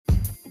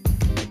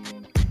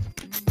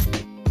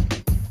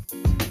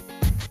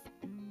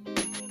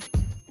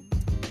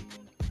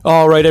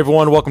All right,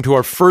 everyone, welcome to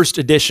our first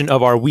edition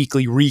of our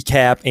weekly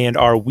recap and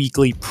our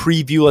weekly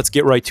preview. Let's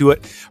get right to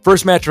it.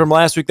 First match from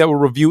last week that we'll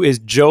review is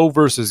Joe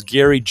versus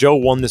Gary. Joe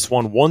won this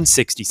one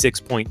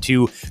 166.2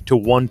 to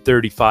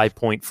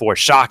 135.4.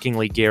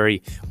 Shockingly,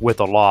 Gary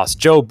with a loss.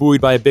 Joe buoyed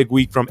by a big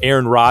week from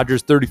Aaron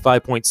Rodgers,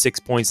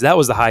 35.6 points. That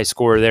was the high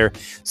scorer there.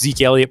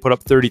 Zeke Elliott put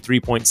up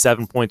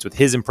 33.7 points with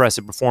his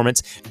impressive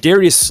performance.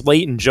 Darius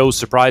Slayton, Joe's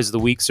surprise of the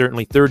week,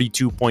 certainly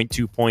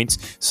 32.2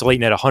 points.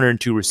 Slayton had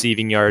 102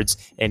 receiving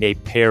yards and a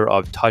pair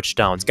of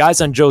touchdowns. Guys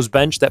on Joe's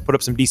bench that put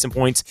up some decent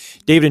points.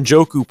 David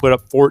Njoku put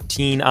up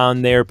 14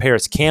 on there.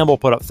 Paris Campbell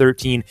put up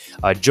 13.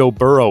 Joe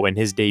Burrow in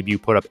his debut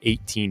put up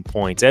 18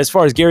 points. As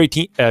far as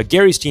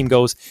Gary's team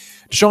goes,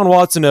 Deshaun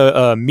Watson,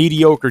 a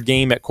mediocre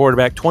game at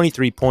quarterback,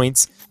 23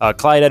 points.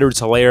 Clyde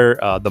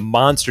Edwards-Helaire, the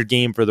monster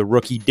game for the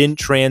rookie, didn't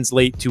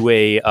translate to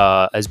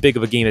as big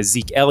of a game as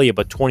Zeke Elliott,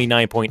 but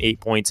 29.8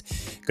 points.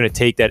 Going to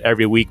take that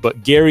every week.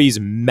 But Gary's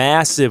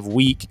massive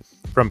week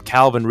from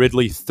Calvin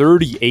Ridley,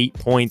 38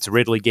 points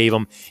Ridley gave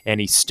him, and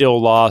he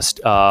still lost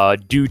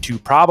due to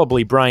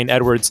probably Bryan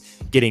Edwards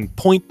getting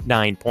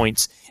 0.9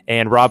 points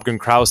and Rob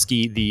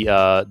Gronkowski,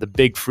 the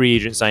big free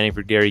agent signing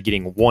for Gary,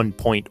 getting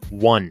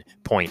 1.1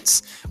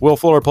 points. Will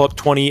Fuller put up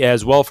 20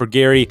 as well for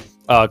Gary.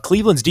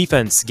 Cleveland's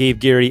defense gave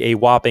Gary a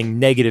whopping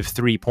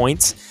 -3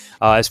 points.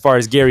 As far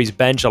as Gary's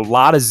bench, a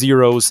lot of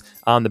zeros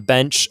on the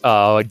bench.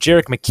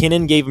 Jerick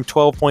McKinnon gave him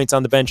 12 points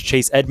on the bench.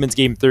 Chase Edmonds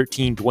gave him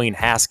 13. Dwayne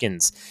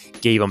Haskins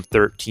gave him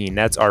 13.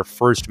 That's our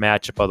first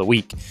matchup of the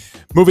week.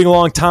 Moving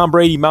along, Tom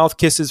Brady mouth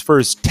kisses for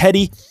his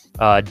Teddy.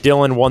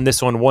 Dylan won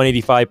this one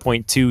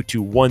 185.2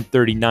 to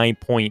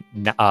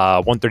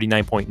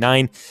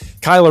 139.9.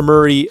 Kyler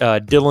Murray,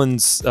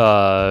 Dylan's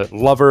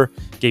lover,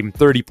 gave him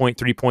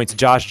 30.3 points.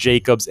 Josh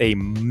Jacobs, a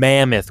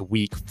mammoth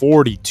week,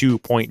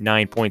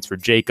 42.9 points for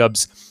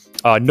Jacobs.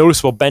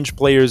 Noticeable bench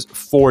players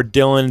for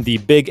Dylan. The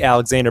big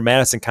Alexander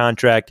Madison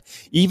contract,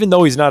 even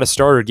though he's not a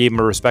starter, gave him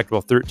a respectable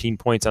 13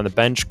 points on the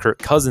bench. Kirk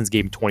Cousins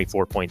gave him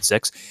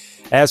 24.6.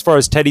 As far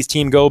as Teddy's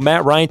team go,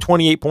 Matt Ryan,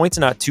 28 points,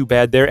 not too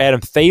bad there. Adam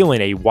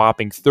Thielen, a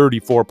whopping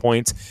 34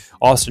 points.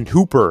 Austin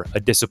Hooper, a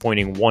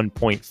disappointing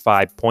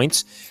 1.5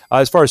 points.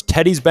 As far as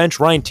Teddy's bench,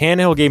 Ryan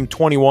Tannehill gave him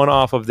 21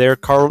 off of there.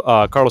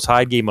 Carlos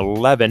Hyde gave him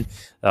 11.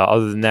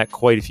 Other than that,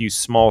 quite a few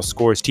small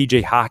scores.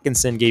 TJ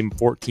Hawkinson gave him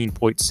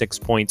 14.6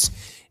 points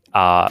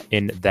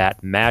in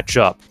that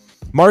matchup.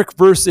 Mark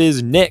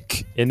versus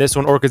Nick. In this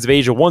one, Orchids of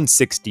Asia,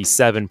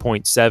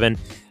 167.7.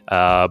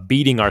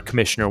 Beating our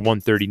commissioner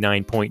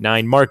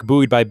 139.9. Mark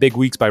buoyed by big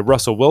weeks by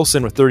Russell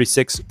Wilson with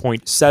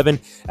 36.7.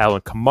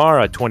 Alvin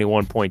Kamara,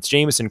 21 points.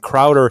 Jamison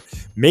Crowder,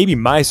 maybe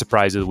my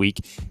surprise of the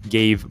week,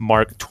 gave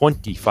Mark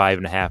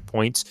 25.5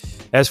 points.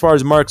 As far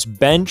as Mark's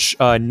bench,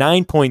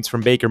 9 points from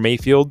Baker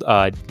Mayfield,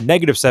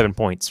 -7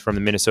 points from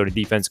the Minnesota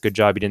defense. Good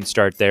job, he didn't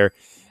start there.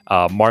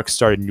 Mark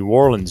started New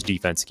Orleans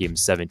defense, gave him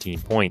 17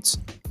 points.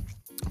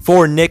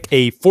 For Nick,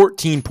 a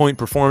 14-point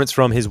performance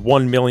from his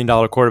 $1 million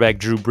quarterback,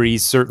 Drew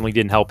Brees, certainly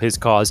didn't help his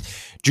cause.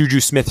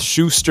 Juju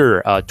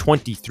Smith-Schuster,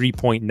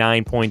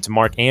 23.9 points.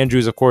 Mark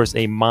Andrews, of course,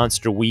 a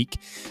monster week.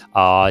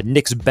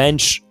 Nick's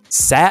bench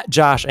sat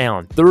Josh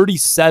Allen,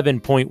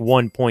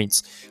 37.1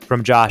 points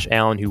from Josh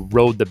Allen, who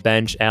rode the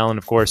bench. Allen,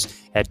 of course,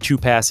 had 2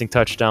 passing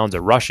touchdowns,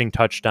 a rushing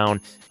touchdown,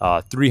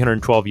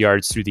 312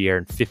 yards through the air,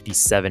 and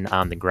 57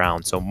 on the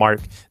ground. So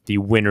Mark, the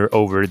winner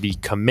over the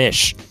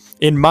commish.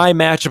 In my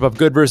matchup of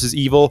good versus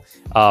evil,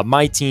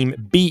 my team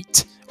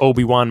beat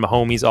Obi-Wan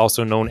Mahomes,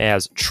 also known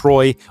as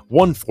Troy,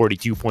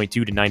 142.2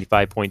 to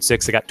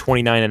 95.6. I got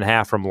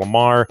 29.5 from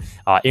Lamar.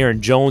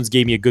 Aaron Jones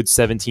gave me a good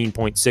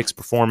 17.6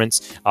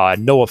 performance.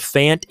 Noah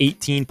Fant,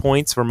 18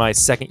 points for my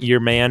second-year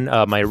man,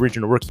 my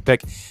original rookie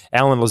pick.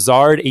 Alan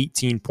Lazard,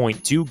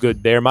 18.2,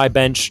 good there. My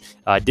bench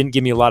didn't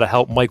give me a lot of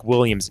help. Mike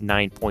Williams,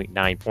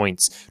 9.9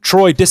 points.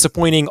 Troy,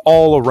 disappointing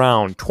all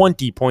around.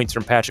 20 points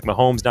from Patrick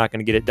Mahomes, not going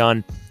to get it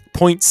done.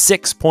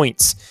 0.6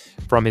 points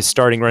from his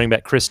starting running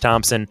back, Chris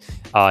Thompson.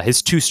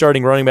 His 2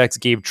 starting running backs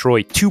gave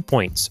Troy 2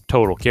 points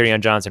total.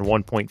 Kerryon Johnson,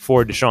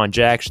 1.4. Deshaun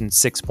Jackson,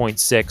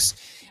 6.6.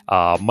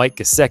 Mike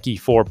Gesicki,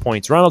 4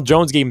 points. Ronald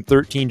Jones gave him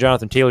 13.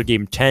 Jonathan Taylor gave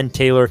him 10.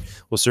 Taylor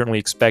will certainly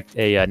expect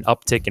an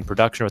uptick in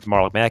production with the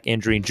Marlon Mack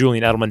injury. And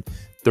Julian Edelman,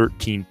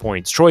 13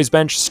 points. Troy's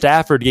bench,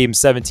 Stafford gave him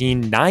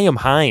 17. Nyheim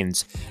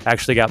Hines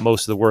actually got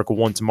most of the work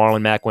once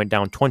Marlon Mack went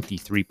down,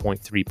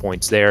 23.3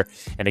 points there.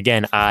 And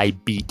again, I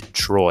beat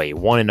Troy,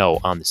 1-0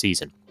 on the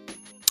season.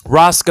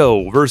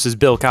 Roscoe versus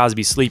Bill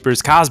Cosby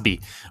sleepers.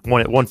 Cosby won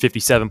at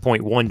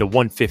 157.1 to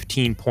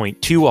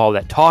 115.2. All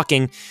that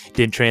talking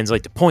didn't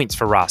translate to points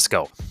for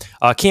Roscoe.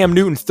 Cam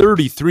Newton,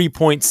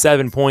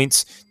 33.7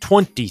 points,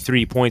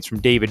 23 points from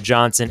David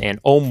Johnson, and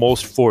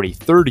almost 40,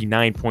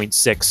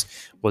 39.6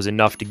 was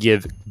enough to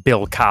give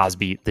Bill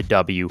Cosby the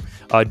W.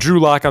 Drew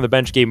Lock on the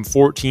bench gave him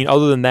 14.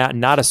 Other than that,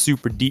 not a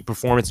super deep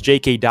performance.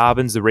 J.K.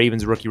 Dobbins, the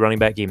Ravens rookie running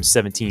back, gave him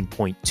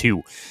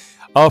 17.2.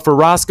 For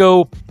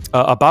Roscoe,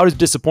 about as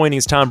disappointing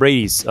as Tom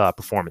Brady's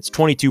performance.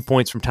 22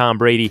 points from Tom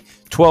Brady,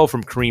 12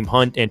 from Kareem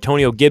Hunt.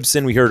 Antonio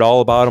Gibson, we heard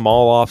all about him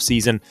all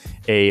offseason,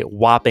 a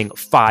whopping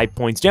 5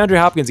 points. DeAndre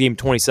Hopkins gave him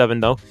 27,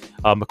 though.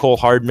 McCole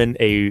Hardman,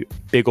 a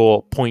big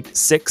ol' 0.6.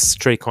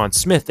 Traquan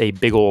Smith, a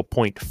big ol'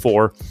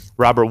 0.4.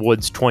 Robert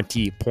Woods,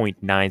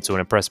 20.9, so an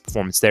impressive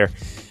performance there.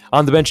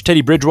 On the bench,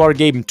 Teddy Bridgewater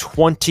gave him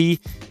 20.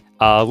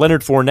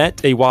 Leonard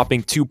Fournette, a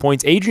whopping 2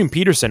 points. Adrian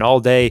Peterson, all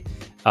day.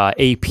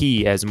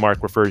 AP, as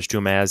Mark refers to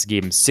him as,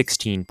 gave him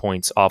 16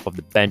 points off of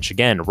the bench.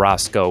 Again,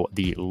 Roscoe,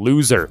 the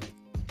loser.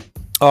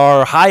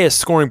 Our highest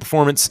scoring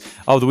performance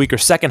of the week, or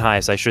second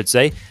highest, I should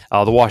say,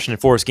 the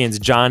Washington Foreskins,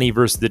 Johnny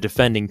versus the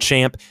defending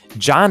champ.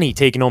 Johnny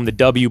taking home the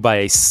W by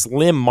a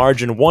slim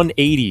margin,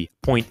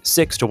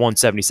 180.6 to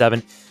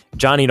 177.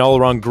 Johnny, an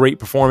all-around great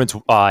performance.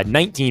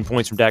 19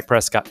 points from Dak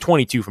Prescott,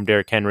 22 from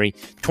Derrick Henry,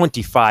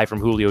 25 from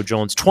Julio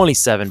Jones,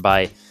 27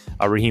 by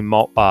Raheem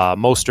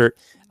Mostert.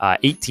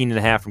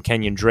 18.5 from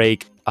Kenyon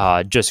Drake.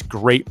 Just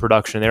great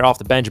production there. Off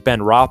the bench, Ben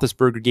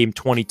Roethlisberger gave him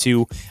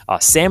 22.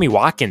 Sammy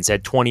Watkins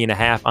had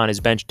 20.5 on his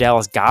bench.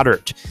 Dallas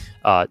Goedert,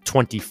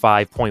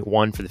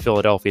 25.1 for the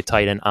Philadelphia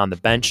tight end on the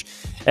bench.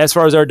 As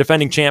far as our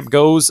defending champ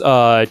goes,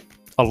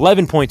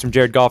 11 points from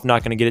Jared Goff,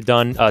 not going to get it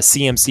done.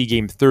 CMC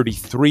gave him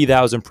 33.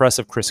 That was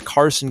impressive. Chris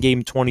Carson gave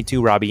him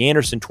 22. Robbie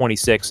Anderson,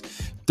 26.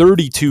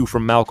 32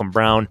 from Malcolm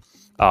Brown.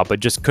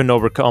 But just couldn't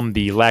overcome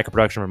the lack of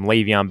production from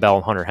Le'Veon Bell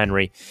and Hunter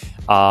Henry.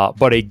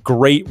 But a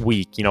great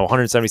week.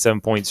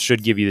 177 points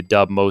should give you the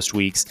dub most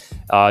weeks.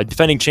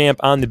 Defending champ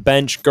on the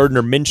bench,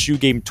 Gardner Minshew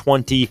gave him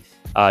 20.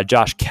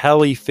 Josh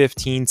Kelly,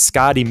 15.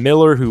 Scotty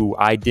Miller, who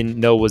I didn't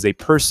know was a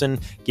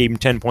person, gave him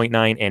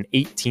 10.9 and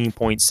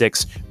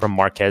 18.6 from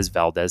Marquez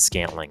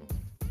Valdez-Scantling.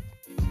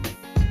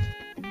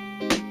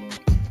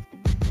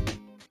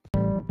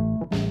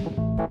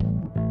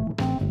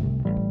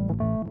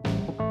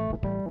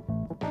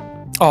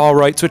 All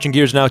right, switching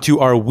gears now to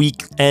our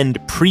weekend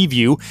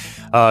preview.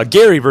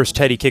 Gary versus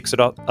Teddy kicks it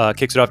off.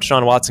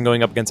 Deshaun Watson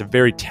going up against a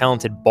very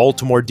talented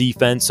Baltimore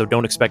defense, so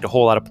don't expect a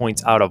whole lot of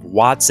points out of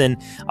Watson.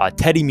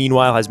 Teddy,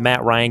 meanwhile, has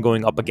Matt Ryan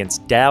going up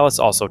against Dallas.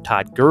 Also,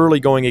 Todd Gurley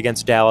going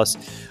against Dallas.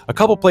 A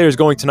couple players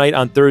going tonight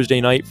on Thursday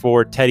night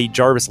for Teddy: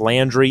 Jarvis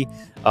Landry,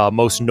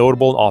 most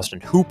notable, Austin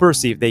Hooper.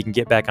 See if they can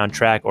get back on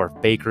track, or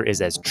if Baker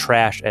is as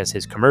trash as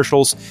his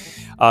commercials.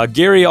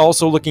 Gary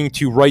also looking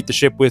to right the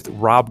ship with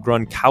Rob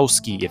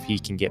Gronkowski if he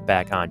can get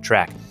back on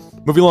track.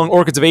 Moving along,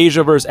 Orchids of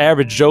Asia versus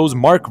Average Joe's.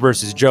 Mark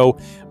versus Joe.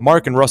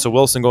 Mark and Russell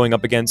Wilson going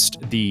up against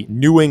the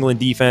New England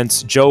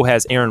defense. Joe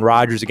has Aaron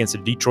Rodgers against the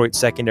Detroit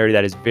secondary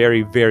that is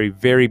very, very,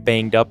 very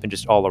banged up and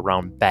just all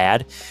around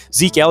bad.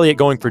 Zeke Elliott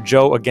going for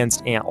Joe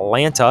against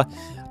Atlanta.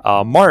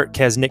 Mark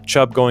has Nick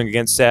Chubb going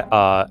against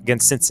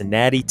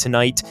Cincinnati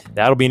tonight.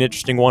 That'll be an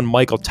interesting one.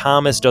 Michael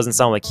Thomas doesn't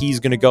sound like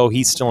he's going to go.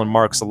 He's still in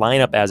Mark's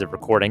lineup as of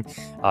recording.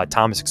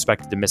 Thomas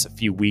expected to miss a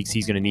few weeks.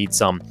 He's going to need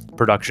some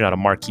production out of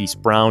Marquise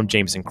Brown.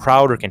 Jameson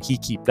Crowder, can he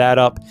keep that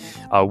up?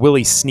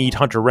 Willie Snead,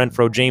 Hunter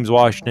Renfrow, James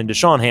Washington,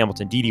 Deshaun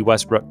Hamilton, Dede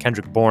Westbrook,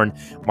 Kendrick Bourne.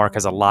 Mark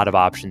has a lot of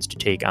options to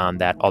take on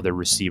that other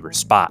receiver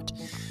spot.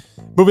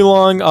 Moving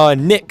along,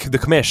 Nick the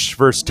Commish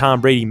versus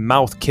Tom Brady,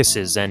 mouth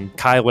kisses, and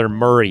Kyler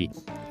Murray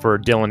for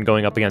Dylan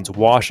going up against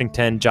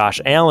Washington. Josh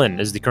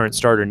Allen is the current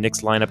starter in Nick's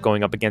lineup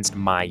going up against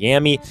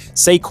Miami.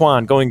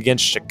 Saquon going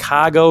against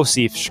Chicago.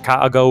 See if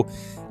Chicago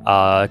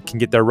can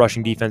get their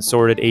rushing defense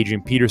sorted.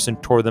 Adrian Peterson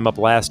tore them up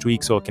last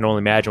week, so I can only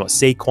imagine what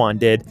Saquon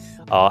did.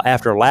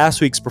 After last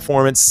week's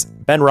performance,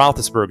 Ben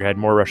Roethlisberger had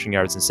more rushing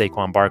yards than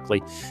Saquon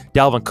Barkley.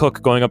 Dalvin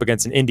Cook going up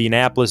against an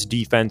Indianapolis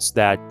defense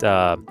that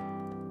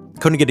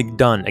couldn't get it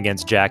done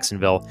against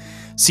Jacksonville.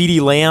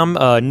 CeeDee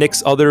Lamb,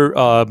 Nick's other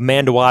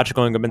man to watch,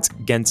 going up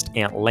against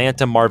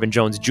Atlanta. Marvin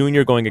Jones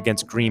Jr. going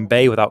against Green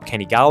Bay without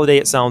Kenny Galladay,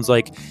 it sounds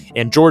like.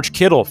 And George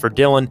Kittle for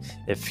Dylan,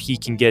 if he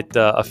can get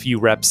a few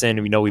reps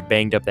in. We know he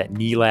banged up that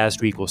knee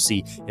last week. We'll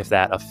see if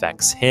that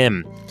affects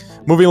him.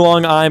 Moving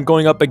along, I'm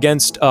going up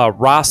against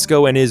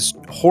Roscoe and his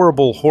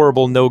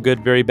horrible, no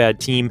good, very bad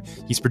team.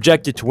 He's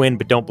projected to win,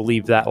 but don't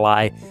believe that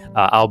lie.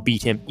 I'll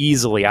beat him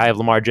easily. I have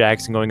Lamar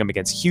Jackson going up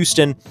against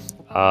Houston.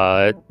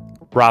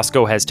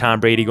 Roscoe has Tom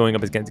Brady going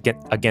up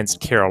against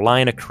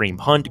Carolina. Kareem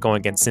Hunt going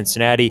against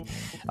Cincinnati.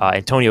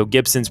 Antonio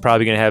Gibson's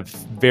probably going to have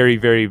very,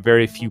 very,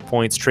 very few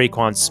points.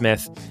 Traquan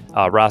Smith,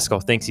 Roscoe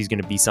thinks he's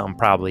going to be something,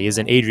 probably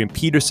isn't. Adrian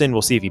Peterson,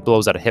 we'll see if he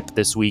blows out a hip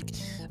this week.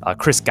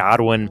 Chris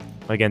Godwin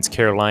against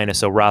Carolina,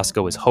 so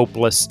Roscoe is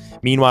hopeless.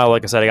 Meanwhile,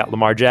 like I said, I got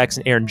Lamar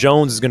Jackson. Aaron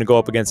Jones is going to go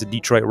up against the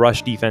Detroit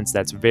rush defense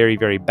that's very,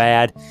 very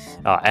bad.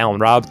 Allen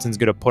Robinson's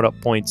going to put up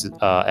points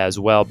as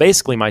well.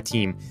 Basically, my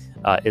team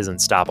is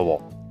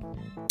unstoppable.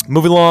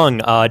 Moving along,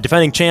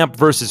 defending champ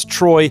versus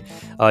Troy.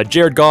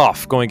 Jared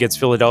Goff going against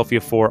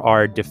Philadelphia for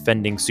our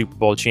defending Super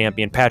Bowl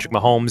champion, Patrick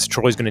Mahomes.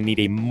 Troy's going to need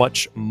a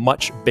much,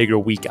 much bigger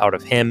week out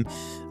of him.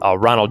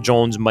 Ronald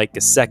Jones, Mike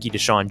Gesicki,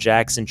 Deshaun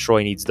Jackson.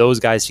 Troy needs those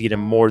guys to get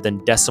him more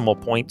than decimal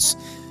points.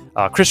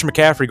 Christian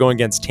McCaffrey going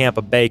against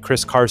Tampa Bay.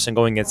 Chris Carson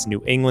going against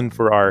New England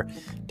for our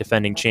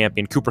defending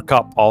champion. Cooper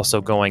Kupp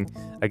also going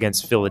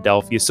against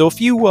Philadelphia. So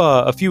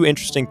a few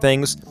interesting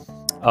things.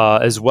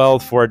 as well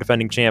for our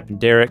defending champion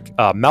Derek.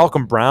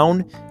 Malcolm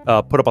Brown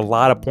put up a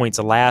lot of points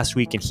last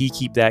week, and he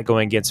keep that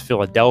going against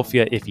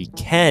Philadelphia if he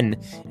can,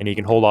 and he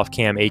can hold off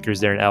Cam Akers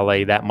there in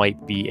LA. That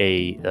might be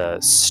a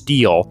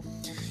steal.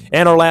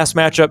 And our last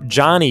matchup,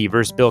 Johnny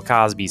versus Bill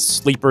Cosby's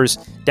sleepers.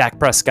 Dak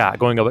Prescott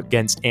going up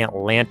against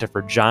Atlanta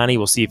for Johnny.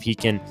 We'll see if he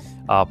can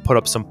put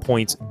up some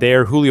points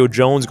there. Julio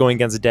Jones going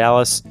against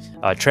Dallas.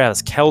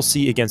 Travis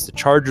Kelce against the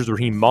Chargers.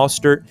 Raheem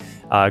Mostert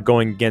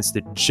going against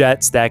the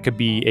Jets. That could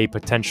be a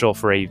potential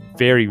for a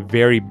very,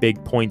 very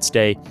big points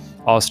day.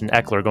 Austin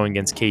Eckler going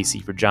against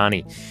KC for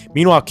Johnny.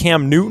 Meanwhile,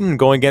 Cam Newton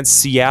going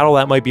against Seattle.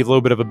 That might be a little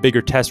bit of a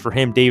bigger test for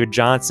him. David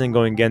Johnson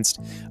going against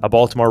a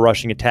Baltimore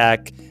rushing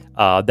attack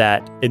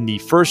that in the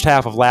first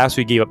half of last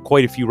week gave up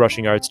quite a few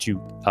rushing yards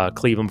to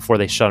Cleveland before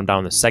they shut him down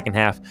in the second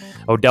half.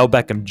 Odell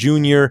Beckham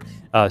Jr.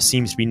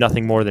 Seems to be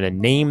nothing more than a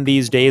name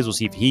these days. We'll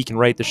see if he can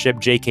right the ship.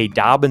 J.K.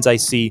 Dobbins, I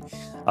see,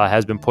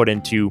 has been put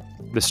into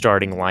the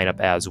starting lineup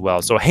as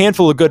well. So a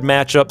handful of good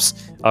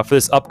matchups for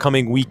this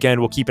upcoming weekend.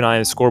 We'll keep an eye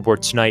on the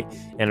scoreboard tonight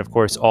and, of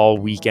course, all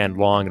weekend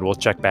long, and we'll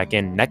check back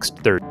in next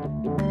Thursday.